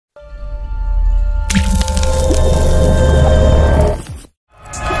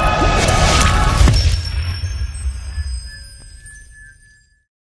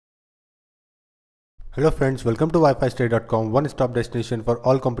Hello friends, welcome to WiFiStudy.com, one-stop destination for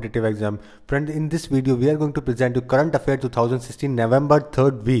all competitive exam. Friends, in this video we are going to present you Current Affairs 2016 November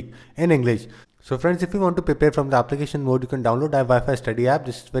 3rd week in English. So friends, if you want to prepare from the application mode, you can download our WiFiStudy app.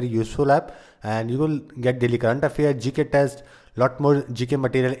 This is very useful app and you will get daily current affairs, GK test, lot more GK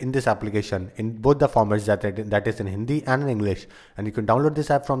material in this application in both the formats, that is in Hindi and in English. And you can download this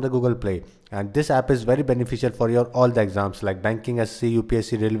app from the Google Play. And this app is very beneficial for your all the exams like banking, SC,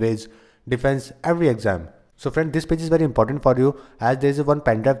 UPSC, railways, defense, every exam. So friend, this page is very important for you as there is one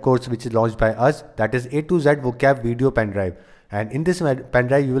pen drive course which is launched by us, that is A to Z vocab video pen drive. And in this pen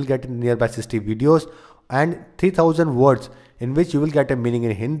drive you will get nearby 60 videos and 3000 words in which you will get a meaning in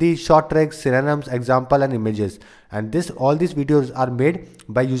Hindi, short tricks, synonyms, example and images. And all these videos are made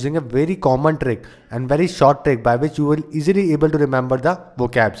by using a very common trick and very short trick by which you will easily able to remember the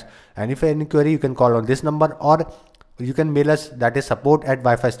vocabs. And if any query, you can call on this number or you can mail us, that is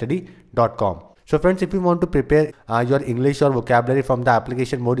support@wifistudy.com. So friends, if you want to prepare your English or vocabulary from the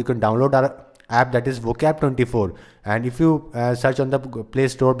application mode, you can download our app, that is Vocab24. And if you search on the Play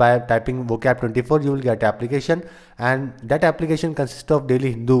Store by typing Vocab24, you will get application, and that application consists of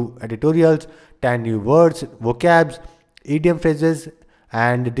daily Hindu editorials, 10 new words, vocabs, idiom phrases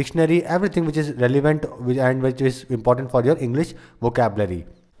and dictionary, everything which is relevant and which is important for your English vocabulary.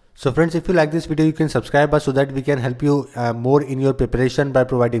 So friends, if you like this video, you can subscribe us so that we can help you more in your preparation by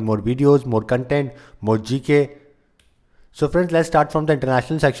providing more videos, more content, more GK. So friends, let's start from the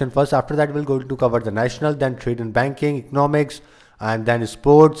international section first. After that, we'll go to cover the national, then trade and banking, economics, and then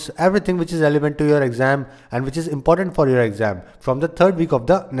sports, everything which is relevant to your exam and which is important for your exam from the third week of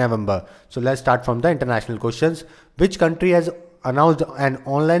the November. So let's start from the international questions. Which country has announced an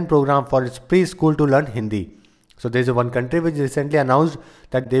online program for its preschool to learn Hindi? So there is one country which recently announced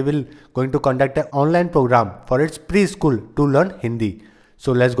that they will going to conduct an online program for its preschool to learn Hindi.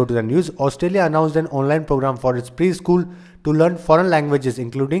 So let's go to the news. Australia announced an online program for its preschool to learn foreign languages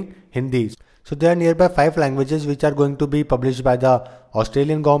including Hindi. So there are nearby 5 languages which are going to be published by the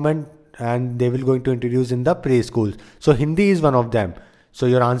Australian government and they will going to introduce in the preschools. So Hindi is one of them. So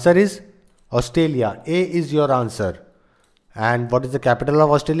your answer is Australia. A is your answer. And what is the capital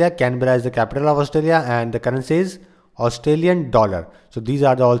of Australia? Canberra is the capital of Australia and the currency is Australian dollar. So these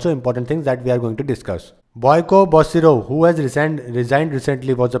are the also important things that we are going to discuss. Boyko Borisov, who has resigned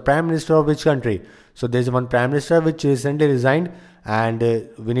recently, was the Prime Minister of which country? So there is one Prime Minister which recently resigned and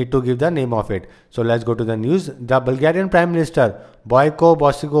we need to give the name of it. So let's go to the news. The Bulgarian Prime Minister Boyko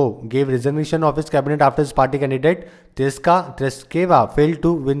Borisov gave resignation of his cabinet after his party candidate Teska Treskeva failed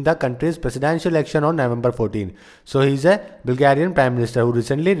to win the country's presidential election on November 14. So he is a Bulgarian Prime Minister who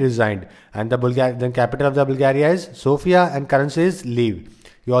recently resigned, and the capital of the Bulgaria is Sofia and currency is Lviv.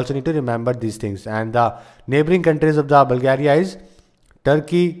 You also need to remember these things. And the neighboring countries of the Bulgaria is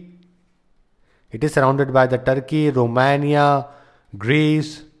Turkey. It is surrounded by the Turkey, Romania,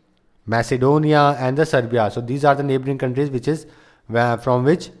 Greece, Macedonia and the Serbia. So these are the neighboring countries which is from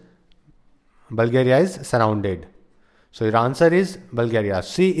which Bulgaria is surrounded. So your answer is Bulgaria.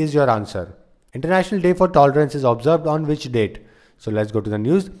 C is your answer. International Day for Tolerance is observed on which date? So let's go to the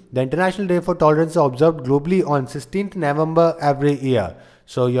news. The International Day for Tolerance is observed globally on 16th November every year.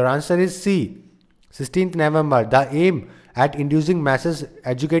 So your answer is C. 16th November. The aim at inducing masses,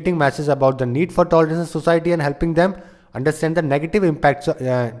 educating masses about the need for tolerance in society and helping them understand the negative impacts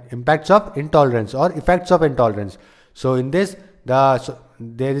of intolerance or effects of intolerance. So in this,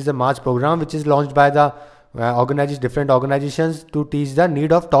 there is a mass program which is launched by the different organizations to teach the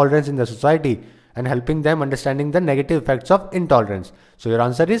need of tolerance in the society and helping them understanding the negative effects of intolerance. So your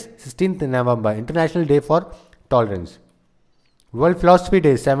answer is 16th November, International Day for Tolerance. World Philosophy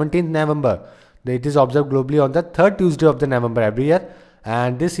Day, 17th November. It is observed globally on the third Tuesday of the November every year.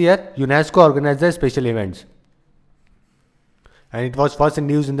 And this year, UNESCO organized the special events. And it was first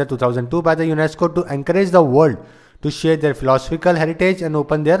introduced in the 2002 by the UNESCO to encourage the world to share their philosophical heritage and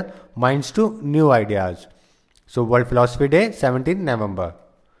open their minds to new ideas. So World Philosophy Day, 17th November.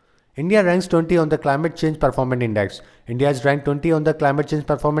 India ranks 20 on the Climate Change Performance Index. India is ranked 20 on the Climate Change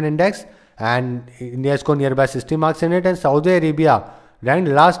Performance Index and India scored nearby 60 marks in it, and Saudi Arabia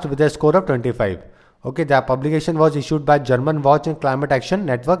ranked last with a score of 25. Okay, the publication was issued by German Watch and Climate Action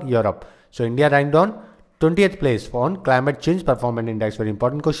Network Europe. So India ranked on 20th place on Climate Change Performance Index. Very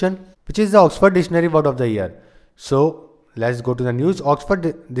important question. Which is the Oxford Dictionary Word of the Year? So let's go to the news.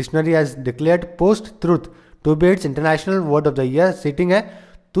 Oxford Dictionary has declared post-truth to be its international word of the year, citing a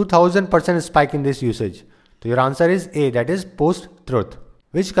 2000% spike in this usage. So your answer is A, that is post-truth.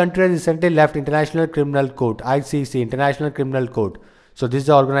 Which country has recently left International Criminal Court, ICC, International Criminal Court? So this is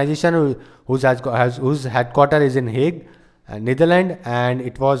the organization whose headquarters is in Hague, Netherlands, and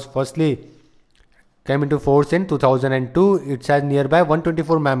it was firstly came into force in 2002. It has nearby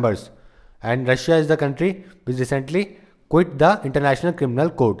 124 members. And Russia is the country which recently quit the International Criminal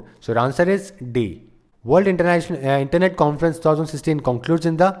Court. So your answer is D. World International Internet Conference 2016 concludes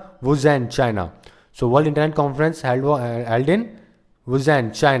in the Wuhan, China. So World Internet Conference held in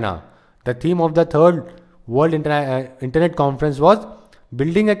Wuhan, China. The theme of the third World Internet Conference was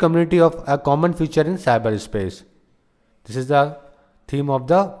building a community of a common future in cyberspace. This is the theme of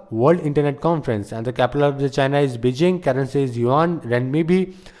the World Internet Conference, and the capital of the China is Beijing, currency is yuan,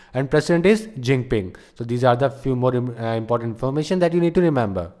 renminbi, and president is Jinping. So these are the few more important information that you need to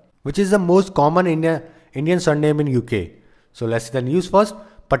remember. Which is the most common Indian surname in UK? So let's see the news first.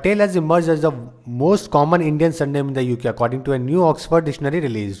 Patel has emerged as the most common Indian surname in the UK according to a new Oxford dictionary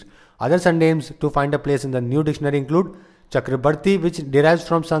released. Other surnames to find a place in the new dictionary include Chakrabarti, which derives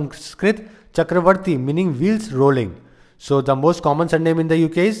from Sanskrit Chakravarti, meaning wheels rolling. So the most common surname in the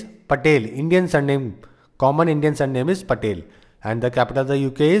UK is Patel. Common Indian surname is Patel. And the capital of the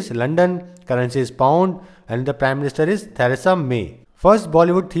UK is London, currency is pound, and the Prime Minister is Theresa May. First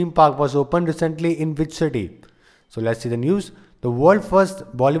Bollywood theme park was opened recently in which city? So let's see the news. The world's first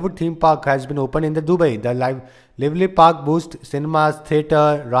Bollywood theme park has been opened in the Dubai. The lively park boasts cinemas,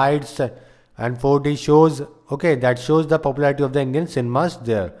 theatre, rides, and 4D shows. Okay, that shows the popularity of the Indian cinemas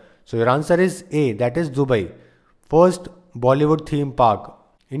there. So your answer is A, that is Dubai. First Bollywood theme park.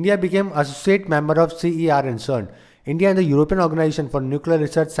 India became associate member of CERN. India and the European Organization for Nuclear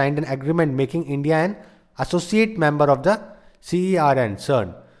Research signed an agreement making India an associate member of the CERN.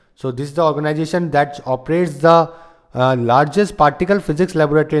 So this is the organization that operates the largest particle physics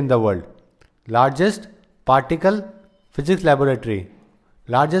laboratory in the world. Largest particle physics laboratory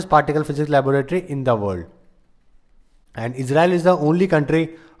in the world. And Israel is the only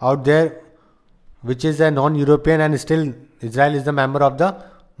country out there which is a non-European, and still Israel is the member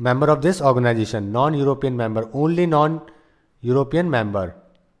of this organization. Non-European member, only non-European member.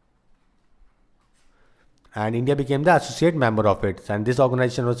 And India became the associate member of it. And this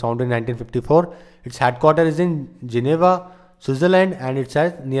organization was founded in 1954. Its headquarters is in Geneva, Switzerland, and it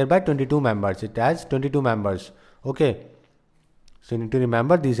has nearby 22 members. It has 22 members. Okay. So you need to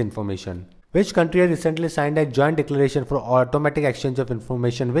remember these information. Which country has recently signed a joint declaration for automatic exchange of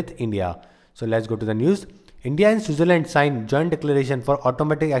information with India? So let's go to the news. India and Switzerland signed joint declaration for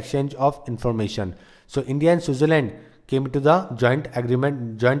automatic exchange of information. So India and Switzerland came to the joint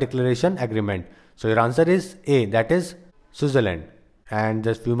declaration agreement. So your answer is A, that is Switzerland. And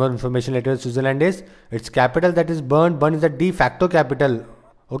just few more information later. Switzerland is its capital, that is Bern. Bern is the de facto capital.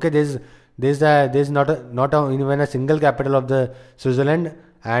 Okay, there's not even a single capital of the Switzerland,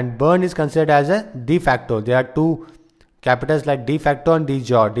 and Bern is considered as a de facto. There are two capitals like de facto and de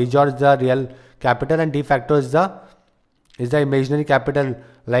jure. De jure is the real capital, and de facto is the imaginary capital.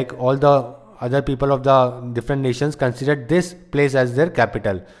 Like all the other people of the different nations considered this place as their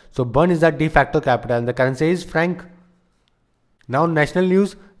capital. So Bern is the de facto capital, and the currency is franc. Now national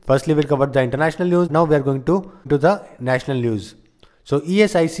news. Firstly, we'll cover the international news. Now we are going to the national news. So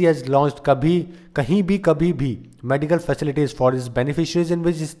ESIC has launched Kahin Bhi Kabhi Bhi medical facilities for its beneficiaries in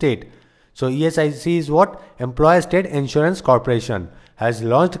which state? So ESIC is what? Employer State Insurance Corporation has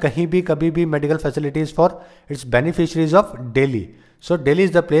launched Kahin Bhi Kabhi Bhi medical facilities for its beneficiaries of Delhi. So Delhi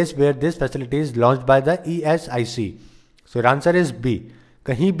is the place where this facility is launched by the ESIC. So your answer is B.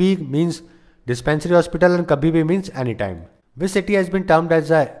 Kahin Bhi means dispensary hospital, and Kabhi Bhi means anytime. Which city has been termed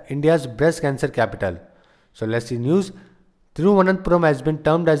as India's breast cancer capital? So let's see news. Thiruvananthapuram has been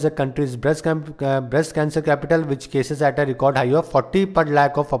termed as the country's breast cancer capital, which cases at a record high of 40 per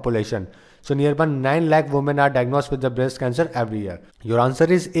lakh of population. So nearby 9 lakh women are diagnosed with the breast cancer every year. Your answer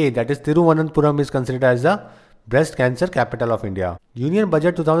is A, that is Thiruvananthapuram is considered as the breast cancer capital of India. Union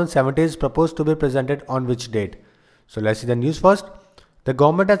Budget 2017 is proposed to be presented on which date? So let's see the news first. The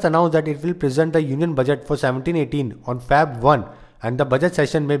government has announced that it will present the Union Budget for 17-18 on Feb 1, and the budget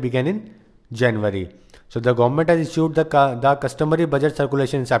session may begin in January. So the government has issued the customary budget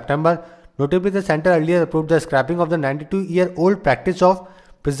circulation in September. Notably, the centre earlier approved the scrapping of the 92-year-old practice of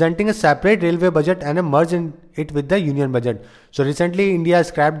presenting a separate railway budget and merge it with the union budget. So recently, India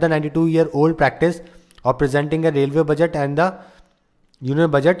scrapped the 92-year-old practice of presenting a railway budget and the union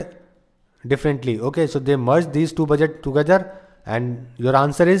budget differently. Okay, so they merged these two budgets together, and your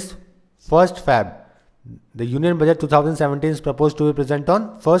answer is 1st Feb. The Union Budget 2017 is proposed to be presented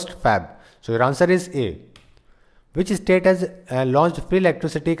on 1st Feb. So your answer is A. Which state has launched free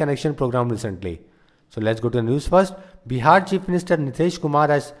electricity connection program recently? So let's go to the news first. Bihar Chief Minister Nitish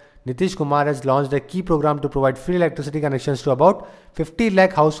Kumar has launched a key program to provide free electricity connections to about 50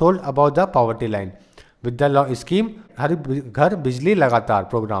 lakh households above the poverty line. With the scheme Har Ghar Bijli Lagatar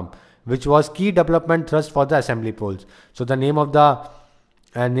program, which was key development thrust for the assembly polls. So the name of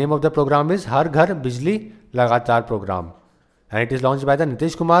the program is Har Ghar Bijli Lagatar program, and it is launched by the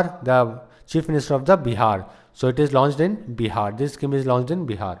Nitish Kumar, the Chief Minister of the Bihar. So it is launched in Bihar. This scheme is launched in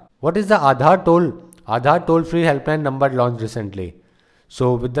Bihar. What is the Aadhaar toll-free helpline number launched recently?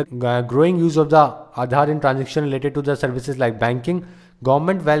 So with the growing use of the Aadhaar in transaction related to the services like banking,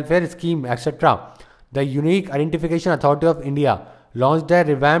 government welfare scheme, etc., the Unique Identification Authority of India launched a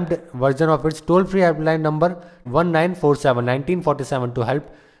revamped version of its toll-free helpline number 1947 to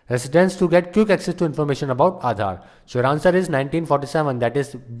help residents to get quick access to information about Aadhaar. So your answer is 1947, that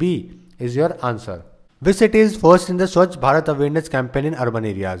is B is your answer. Which city is first in the Swachh Bharat awareness campaign in urban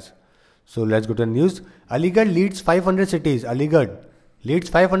areas? So let's go to the news. Aligarh leads 500 cities. Aligarh leads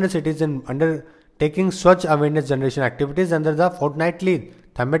 500 cities in undertaking Swachh awareness generation activities under the fortnightly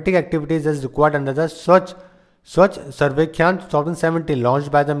thematic activities as required under the Swachh Sarvekhan 2017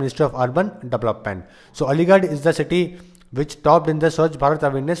 launched by the Ministry of Urban Development. So Aligarh is the city which topped in the Swachh Bharat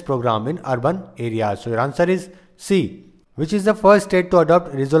awareness program in urban areas. So your answer is C. Which is the first state to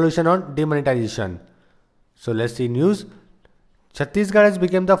adopt resolution on demonetization? So let's see news. Chhattisgarh has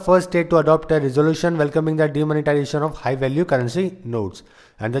become the first state to adopt a resolution welcoming the demonetization of high-value currency notes,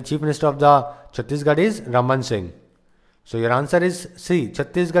 and the Chief Minister of the Chhattisgarh is Raman Singh. So your answer is C.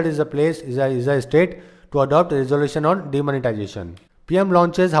 Chhattisgarh is a state to adopt a resolution on demonetization. PM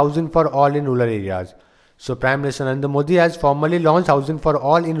launches housing for all in rural areas. So Prime Minister Narendra Modi has formally launched housing for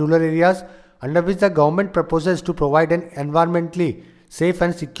all in rural areas, under which the government proposes to provide an environmentally safe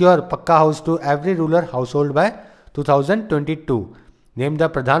and secure Pakka house to every rural household by 2022. Named the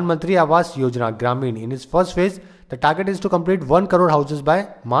Pradhan Mantri Awas Yojana Gramin. In its first phase, the target is to complete 1 crore houses by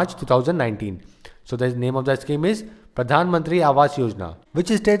March 2019. So the name of the scheme is Pradhan Mantri Awas Yojana. Which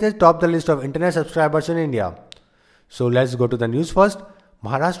state has topped the list of internet subscribers in India? So let's go to the news first.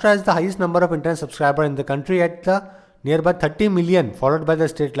 Maharashtra has the highest number of internet subscribers in the country at the nearby 30 million, followed by the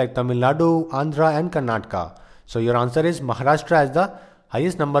states like Tamil Nadu, Andhra and Karnataka. So your answer is Maharashtra has the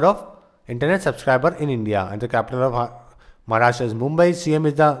highest number of internet subscriber in India, and the capital of Maharashtra is Mumbai. CM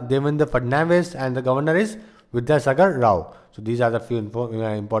is the Devendra Fadnavis and the governor is Vidyasagar Rao. So these are the few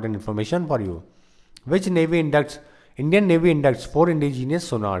important information for you. Which Navy inducts? Indian Navy inducts 4 indigenous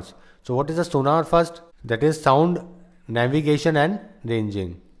sonars. So what is the sonar first? That is sound, navigation and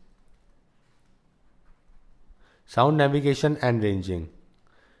ranging. Sound, navigation and ranging.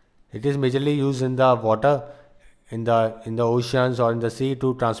 It is majorly used in the water, in the oceans or in the sea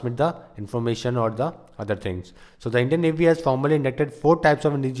to transmit the information or the other things. So the Indian Navy has formally inducted 4 types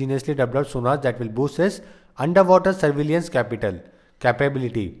of indigenously developed sonars that will boost its underwater surveillance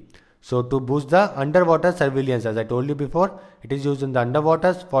capability. So to boost the underwater surveillance, as I told you before, it is used in the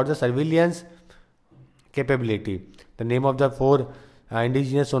underwaters for the surveillance capability. The name of the 4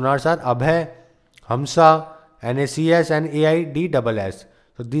 indigenous sonars are Abhay, Hamsa, NACS and AIDSS.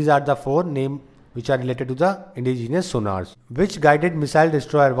 So these are the 4 names which are related to the indigenous sonars. Which guided missile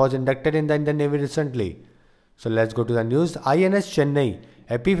destroyer was inducted in the Indian Navy recently? So let's go to the news. INS Chennai,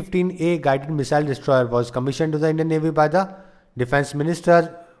 a P-15A guided missile destroyer, was commissioned to the Indian Navy by the Defence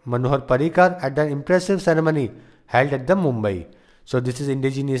Minister Manohar Parrikar at the impressive ceremony held at the Mumbai. So this is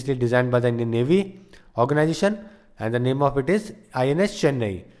indigenously designed by the Indian Navy organization, and the name of it is INS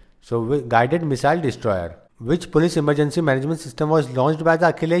Chennai. So guided missile destroyer. Which police emergency management system was launched by the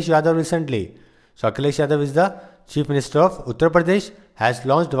Akhilesh Yadav recently? So Akhilesh Yadav is the Chief Minister of Uttar Pradesh, has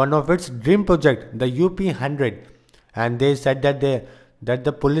launched one of its dream project, the UP 100, and they said that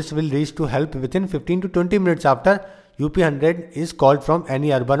the police will reach to help within 15 to 20 minutes after UP 100 is called from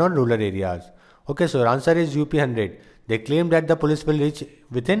any urban or rural areas. Okay, so your answer is UP 100. They claim that the police will reach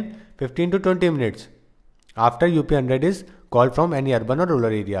within 15 to 20 minutes after UP 100 is called from any urban or rural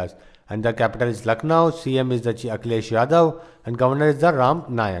areas. And the capital is Lucknow. CM is the Akhilesh Yadav and governor is the Ram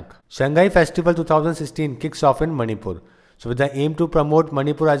Nayak. Shanghai Festival 2016 kicks off in Manipur. So with the aim to promote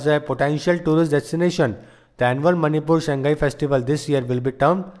Manipur as a potential tourist destination, the annual Manipur Shanghai Festival this year will be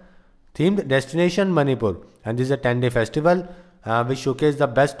themed Destination Manipur, and this is a 10-day festival which showcases the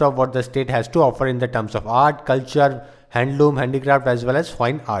best of what the state has to offer in the terms of art, culture, handloom, handicraft as well as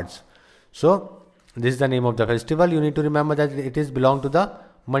fine arts. So this is the name of the festival. You need to remember that it is belong to the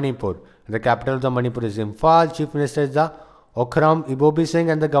Manipur. The capital of the Manipur is Imphal. Chief Minister is the Okhram Ibobi Singh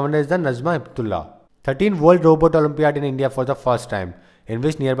and the governor is the Nazma Heptullah. 13th World Robot Olympiad in India for the first time, in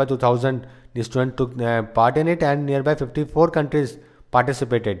which nearby 2000 students took part in it and nearby 54 countries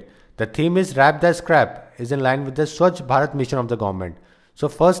participated. The theme is Wrap the Scrap, is in line with the Swachh Bharat mission of the government. So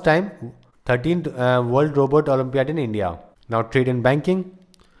first time 13th World Robot Olympiad in India. Now trade and banking.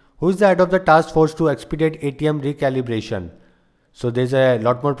 Who is the head of the task force to expedite ATM recalibration? So there's a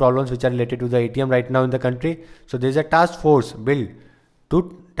lot more problems which are related to the ATM right now in the country. So there's a task force built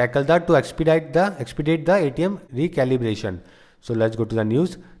to tackle that, to expedite the ATM recalibration. So let's go to the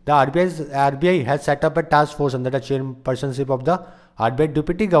news. The RBI has set up a task force under the chairpersonship of the RBI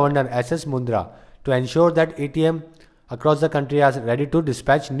Deputy Governor SS Mundra to ensure that ATM across the country are ready to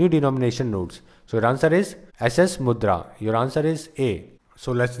dispatch new denomination notes. So your answer is SS Mudra. Your answer is A.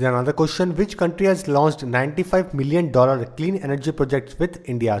 So let's see another question. Which country has launched $95 million clean energy projects with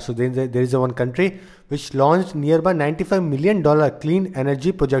India? So there is one country which launched nearby $95 million clean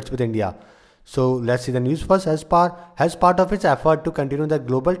energy projects with India. So let's see the news first. As part of its effort to continue the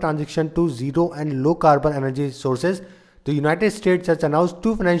global transition to zero and low carbon energy sources, the United States has announced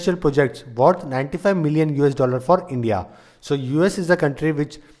two financial projects worth $95 million for India. So US is the country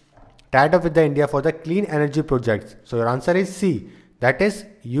which tied up with the India for the clean energy projects. So your answer is C. That is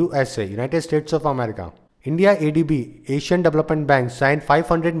USA, United States of America. India ADB, Asian Development Bank, signed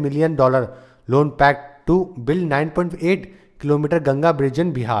 $500 million loan pact to build 9.8 kilometer Ganga Bridge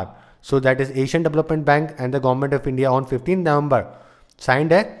in Bihar. So that is Asian Development Bank and the Government of India on 15 November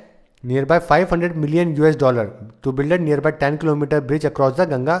signed a nearby $500 million to build a nearby 10 kilometer bridge across the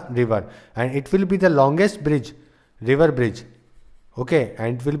Ganga River, and it will be the longest river bridge. Okay,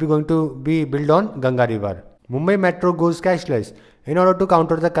 and it will be going to be built on Ganga River. Mumbai Metro goes cashless. In order to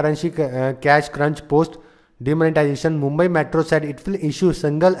counter the currency cash crunch post demonetization, Mumbai Metro said it will issue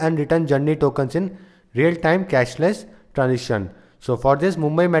single and return journey tokens in real-time cashless transition. So for this,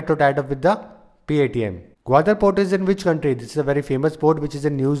 Mumbai Metro tied up with the PATM. Gwadar port is in which country? This is a very famous port which is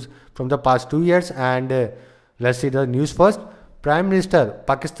in news from the past 2 years, and let's see the news first.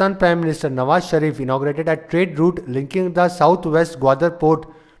 Pakistan Prime Minister Nawaz Sharif inaugurated a trade route linking the southwest Gwadar port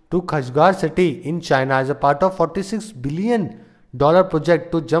to Kashgar city in China as a part of $46 billion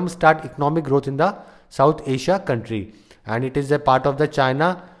project to jumpstart economic growth in the South Asia country, and it is a part of the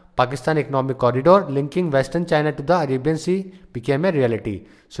China-Pakistan economic corridor linking Western China to the Arabian Sea became a reality.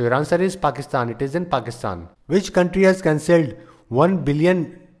 So your answer is Pakistan. It is in Pakistan. Which country has cancelled $1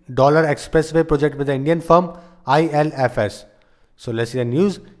 billion expressway project with the Indian firm ILFS? So let's see the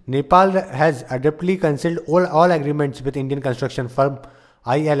news. Nepal has adeptly cancelled all agreements with Indian construction firm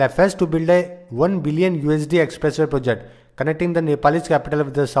ILFS to build a $1 billion expressway project connecting the Nepalese capital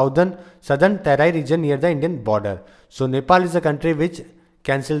with the southern Terai region near the Indian border. So Nepal is the country which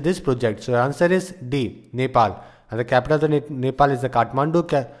cancelled this project. So your answer is D, Nepal. And the capital of the Nepal is the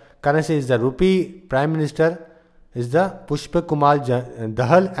Kathmandu. Currency is the rupee. Prime Minister is the Pushpa Kumar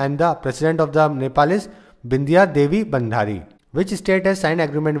Dahal, and the President of the Nepal is Bindya Devi Bandhari. Which state has signed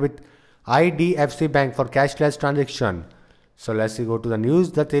agreement with IDFC Bank for cashless transaction? So let's go to the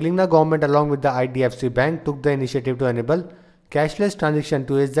news. The Telangana government along with the IDFC Bank took the initiative to enable cashless transaction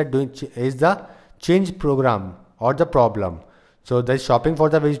to ease the change program or the problem. So the shopping for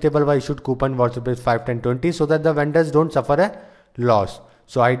the vegetable was issued coupon worth ₹5, 10, 20 so that the vendors don't suffer a loss.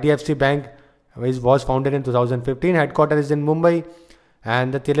 So IDFC Bank was founded in 2015. Headquarters is in Mumbai,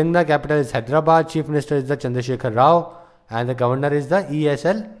 and the Telangana capital is Hyderabad. Chief Minister is the Chandrasekhar Rao, and the governor is the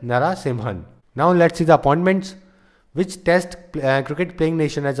ESL Narasimhan. Now let's see the appointments. Which test cricket playing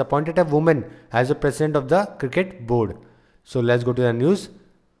nation has appointed a woman as the president of the cricket board? So let's go to the news.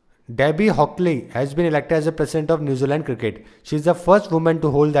 Debbie Hockley has been elected as the president of New Zealand cricket. She is the first woman to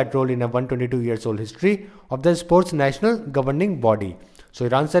hold that role in a 122 years old history of the sport's national governing body. So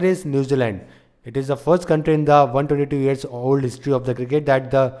your answer is New Zealand. It is the first country in the 122 years old history of the cricket that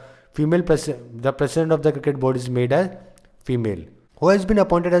the president of the cricket board is made a female. Who has been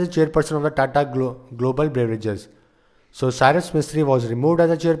appointed as the chairperson of the Tata Global Beverages? So Cyrus Mistry was removed as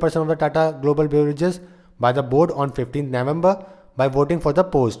the chairperson of the Tata Global Beverages by the board on 15th November by voting for the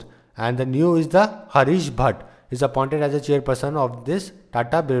post, and the new is the Harish Bhatt is appointed as the chairperson of this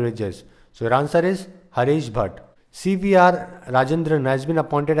Tata Beverages. So your answer is Harish Bhatt. CVR Rajendran has been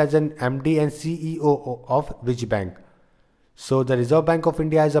appointed as an MD and CEO of which bank? So the Reserve Bank of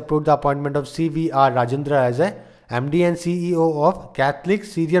India has approved the appointment of CVR Rajendran as a MD and CEO of Catholic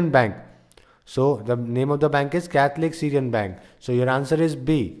Syrian Bank. So the name of the bank is Catholic Syrian Bank. So your answer is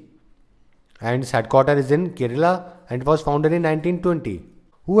B. And its headquarters is in Kerala and it was founded in 1920.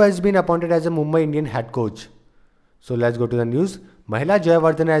 Who has been appointed as a Mumbai Indian head coach? So let's go to the news. Mahila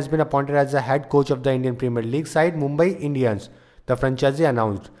Jayawardene has been appointed as the head coach of the Indian Premier League side Mumbai Indians, the franchisee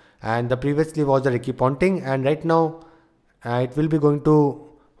announced. And the previously was the Ricky Ponting, and right now it will be going to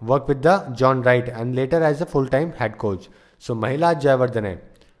work with the John Wright and later as a full-time head coach. So Mahila Jayawardene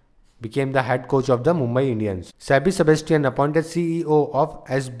became the head coach of the Mumbai Indians. Sabi Sebastian appointed CEO of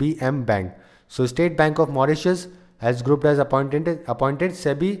SBM Bank. So State Bank of Mauritius has grouped as appointed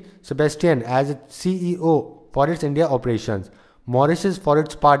Sabi Sebastian as CEO for its India operations. Mauritius, for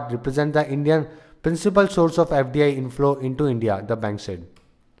its part, represents the Indian principal source of FDI inflow into India, the bank said.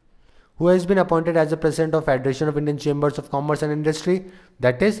 Who has been appointed as the President of Federation of Indian Chambers of Commerce and Industry?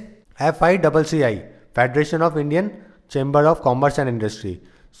 That is FICCI, Federation of Indian Chamber of Commerce and Industry.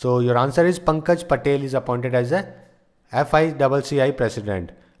 So your answer is Pankaj Patel is appointed as a FICCI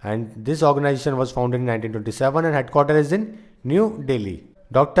President. And this organization was founded in 1927 and headquarters is in New Delhi.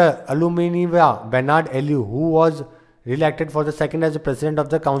 Dr. Aluminiva Bernard Eliu, who was re-elected for the second as the President of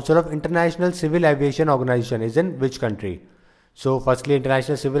the Council of International Civil Aviation Organization, is in which country? So firstly,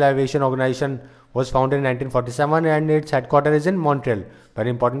 International Civil Aviation Organization was founded in 1947 and its headquarters is in Montreal. Very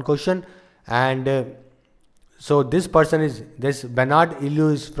important question. And so this Bernard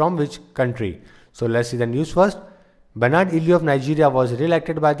Eliu is from which country? So let's see the news first. Bernard Eliu of Nigeria was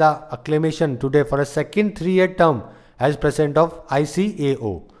re-elected by the acclamation today for a second 3-year term as President of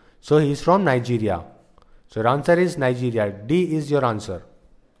ICAO. So he is from Nigeria. So your answer is Nigeria. D is your answer.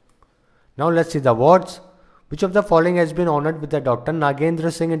 Now let's see the awards. Which of the following has been honored with the Dr.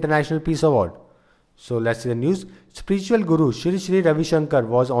 Nagendra Singh International Peace Award? So let's see the news. Spiritual Guru Shri Shri Ravi Shankar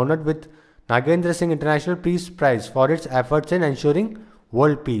was honored with Nagendra Singh International Peace Prize for its efforts in ensuring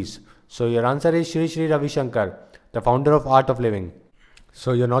world peace. So your answer is Shri Shri Ravi Shankar, the founder of Art of Living.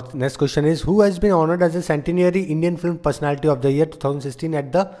 So your next question is, who has been honored as a Centenary Indian Film Personality of the Year 2016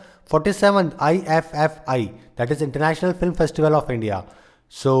 at the 47th IFFI, that is International Film Festival of India.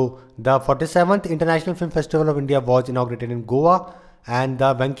 So the 47th International Film Festival of India was inaugurated in Goa, and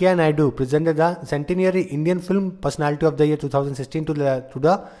the Venkaiah Naidu presented the Centenary Indian Film Personality of the Year 2016 to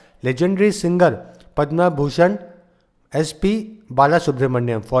the legendary singer Padma Bhushan S.P.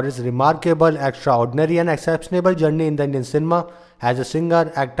 Balasubramaniam for his remarkable, extraordinary and exceptional journey in the Indian cinema as a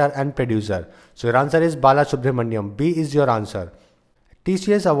singer, actor and producer. So your answer is Balasubramaniam. B is your answer.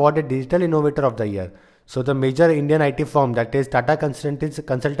 TCS awarded Digital Innovator of the Year. So the major Indian IT firm, that is Tata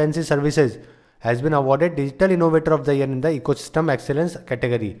Consultancy Services, has been awarded Digital Innovator of the Year in the Ecosystem Excellence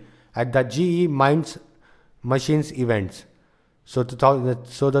category at the GE Minds Machines events. So the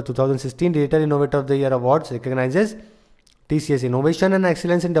 2016 Digital Innovator of the Year Awards recognizes TCS innovation and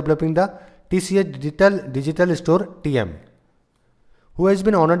excellence in developing the TCS Digital Store TM. Who has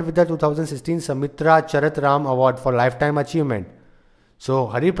been honored with the 2016 Samitra Charat Ram Award for Lifetime Achievement? So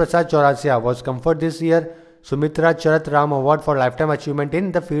Hari Prasad Chaurasia was conferred this year Sumitra Charat Ram Award for Lifetime Achievement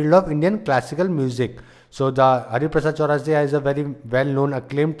in the field of Indian classical music. So the Hari Prasad Chaurasia is a very well-known,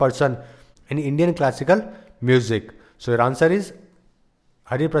 acclaimed person in Indian classical music. So your answer is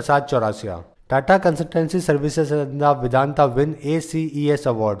Hari Prasad Chaurasia. Tata Consultancy Services and the Vedanta win ACES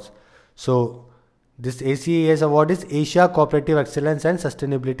Awards. So this ACES Award is Asia Cooperative Excellence and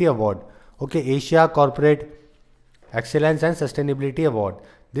Sustainability Award. Okay, Asia Corporate Excellence and Sustainability Award.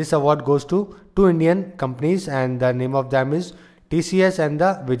 This award goes to two Indian companies and the name of them is TCS and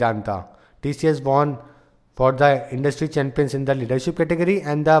the Vedanta. TCS won for the industry champions in the leadership category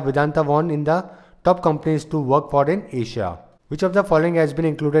and the Vedanta won in the top companies to work for in Asia. Which of the following has been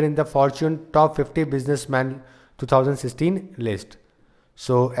included in the Fortune Top 50 Businessman 2016 list?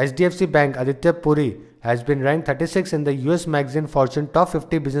 So HDFC Bank Aditya Puri has been ranked 36 in the US magazine Fortune Top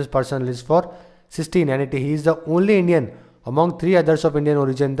 50 Business Person list for 16, and he is the only Indian among 3 others of Indian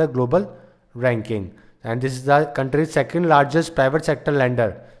origin in the global ranking. And this is the country's second largest private sector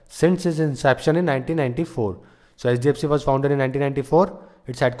lender since its inception in 1994. So HDFC was founded in 1994.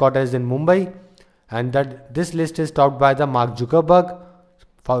 Its headquarters is in Mumbai. And this list is topped by the Mark Zuckerberg,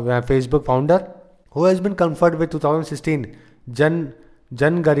 Facebook founder, who has been conferred with 2016 Jan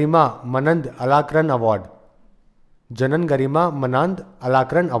Garima Manand Alakran Award. Janan Garima Manand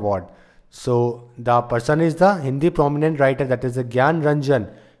Alakran Award. So the person is the Hindi prominent writer, that is the Gyan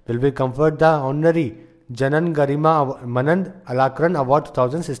Ranjan, will be conferred the honorary Janan Garima Manand Alakran Award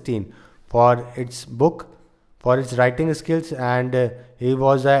 2016 for its book, for its writing skills, and he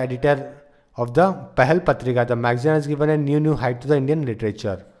was the editor of the Pahal Patrika. The magazine has given a new height to the Indian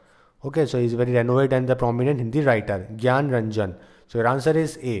literature. Okay, so he is very renowned and the prominent Hindi writer, Gyan Ranjan. So your answer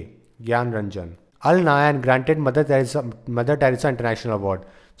is A, Gyan Ranjan. Al Nahyan granted Mother Teresa International Award.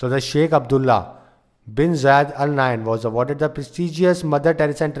 So the Sheikh Abdullah bin Zayed Al Nahyan was awarded the prestigious Mother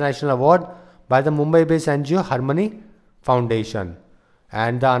Teresa International Award by the Mumbai-based NGO Harmony Foundation.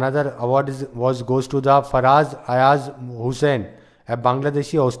 And the another award goes to the Faraz Ayaz Hussain, a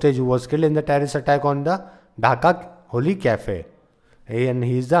Bangladeshi hostage who was killed in the terrorist attack on the Dhaka Holy Cafe. And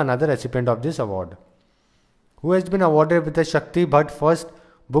he is the another recipient of this award. Who has been awarded with the Shakti Bhatt First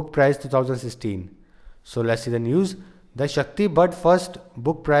Book Prize 2016? So let's see the news. The Shakti Bhatt First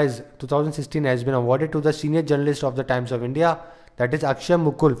Book Prize 2016 has been awarded to the senior journalist of the Times of India, that is Akshay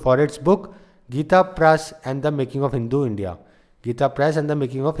Mukul, for its book Gita Pras and the Making of Hindu India. Gita Press and the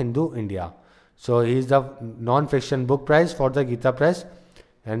Making of Hindu India. So he is the non-fiction book prize for the Gita Press,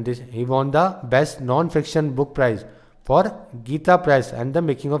 and he won the best non-fiction book prize for Gita Press and the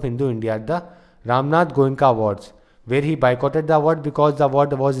Making of Hindu India at the Ramnath Goenka Awards, where he boycotted the award because the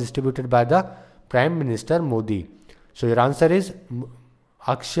award was distributed by the Prime Minister Modi. So your answer is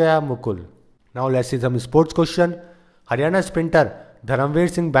Akshaya Mukul. Now let's see some sports question. Haryana sprinter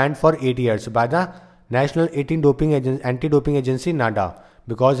Dharamveer Singh banned for 8 years by the National Anti-Doping Agency NADA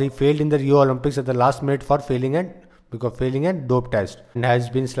because he failed in the Rio Olympics at the last minute for failing a dope test, and has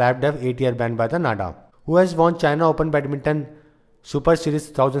been slapped an 8-year ban by the NADA. Who has won China Open Badminton Super Series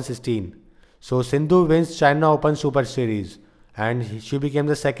 2016? So Sindhu wins China Open Super Series, and she became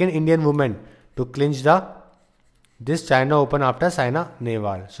the second Indian woman to clinch this China Open after Saina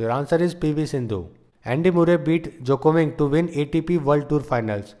Nehwal. So your answer is PV Sindhu. Andy Murray beat Djokovic to win ATP World Tour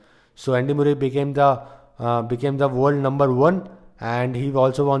Finals. So Andy Murray became the world number 1, and he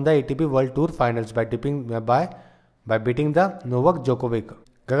also won the ATP World Tour Finals by beating the Novak Djokovic.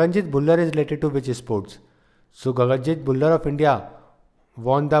 Gaganjit Bhullar is related to which sports? So Gaganjit Bhullar of India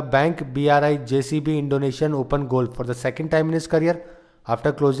won the Bank BRI JCB Indonesian Open Golf for the second time in his career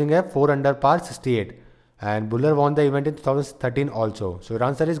after closing a 4 under par 68. And Bhullar won the event in 2013 also. So your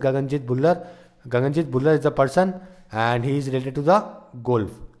answer is Gaganjit Bhullar. Gaganjit Bhullar is the person, and he is related to the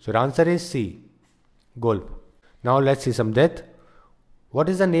golf. So your answer is C, golf. Now let's see some death. What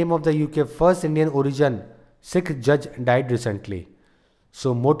is the name of the UK first Indian origin Sikh judge died recently?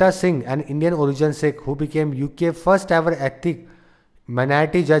 So Mota Singh, an Indian origin Sikh who became UK first ever ethnic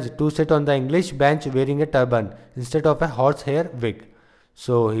minority judge to sit on the English bench wearing a turban instead of a horsehair wig.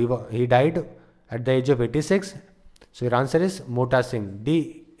 So he died at the age of 86. So your answer is Mota Singh.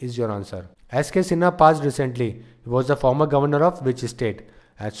 D is your answer. S.K. Sinha passed recently. He was the former governor of which state?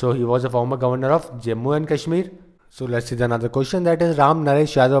 So he was the former governor of Jammu and Kashmir. So let's see another question, that is Ram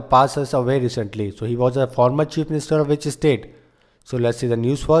Naresh Yadav passed us away recently. So he was a former chief minister of which state? So let's see the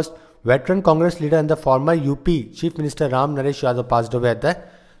news first. Veteran Congress leader and the former UP chief minister Ram Naresh Yadav passed away at the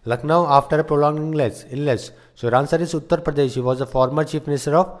Lucknow after a prolonged illness. So your answer is Uttar Pradesh. He was a former chief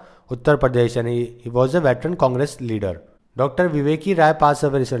minister of Uttar Pradesh, and he was a veteran Congress leader. Dr. Viveki Rai passed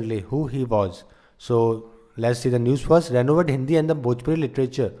away recently. Who he was? So let's see the news first. Renowned Hindi and the Bhojpuri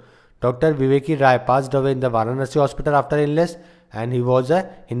literature. Dr. Viveki Rai passed away in the Varanasi hospital after illness, and he was a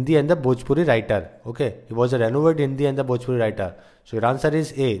Hindi and the Bhojpuri writer. Okay, he was a renowned Hindi and the Bhojpuri writer. So your answer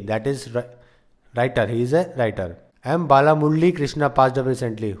is A, that is writer. He is a writer. M. Balamurali Krishna passed away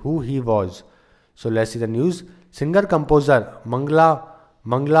recently. Who he was? So let's see the news. Singer composer Mangla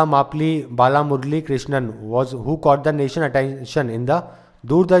Mapli Balamurali Krishnan was who caught the nation attention in the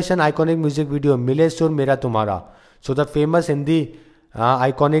Doordarshan iconic music video Mile Sur Mera Tumhara. So the famous Hindi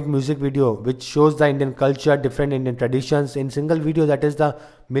iconic music video which shows the Indian culture, different Indian traditions in single video, that is the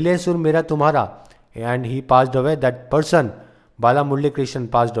Mile Sur Mera Tumhara, and he passed away. That person Balamurali Krishnan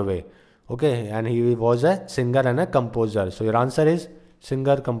passed away. Okay, and he was a singer and a composer. So your answer is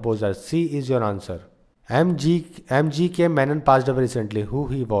singer composer. C is your answer. M.G.K. Menon passed away recently. Who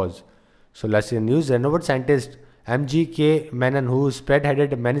he was? So let's see the news. Renowned scientist M.G.K. Menon, who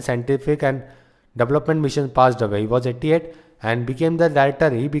spearheaded many scientific and development missions, passed away. He was 88 and became the director.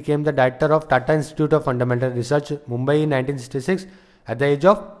 He became the director of Tata Institute of Fundamental Research, Mumbai in 1966 at the age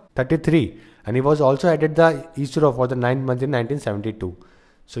of 33. And he was also headed the ISRO for the 9th month in 1972.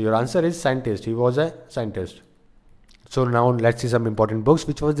 So your answer is scientist. He was a scientist. So now let's see some important books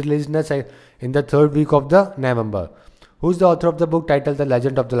which was released in the third week of the November. Who is the author of the book titled The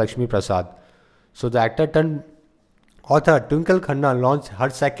Legend of the Lakshmi Prasad? So the actor turned author Twinkle Khanna launched her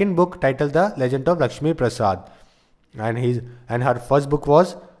second book titled The Legend of Lakshmi Prasad, and her first book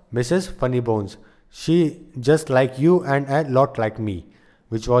was Mrs. Funny Bones, She Just Like You and a Lot Like Me,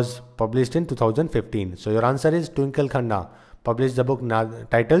 which was published in 2015. So your answer is Twinkle Khanna published the book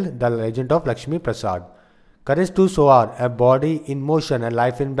titled The Legend of Lakshmi Prasad. Courage to Soar, A Body in Motion, A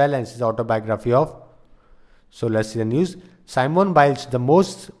Life in Balance is autobiography of. So let's see the news. Simone Biles, the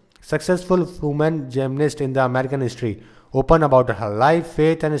most successful woman gymnast in the American history, open about her life,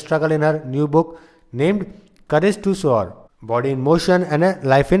 faith and struggle in her new book named Courage to Soar, Body in Motion and a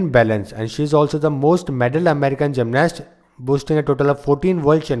Life in Balance. And she is also the most medal American gymnast, boasting a total of 14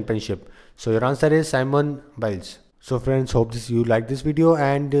 world championships. So your answer is Simone Biles. So friends, hope you like this video,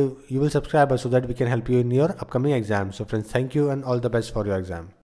 and you will subscribe us so that we can help you in your upcoming exam. So friends, thank you and all the best for your exam.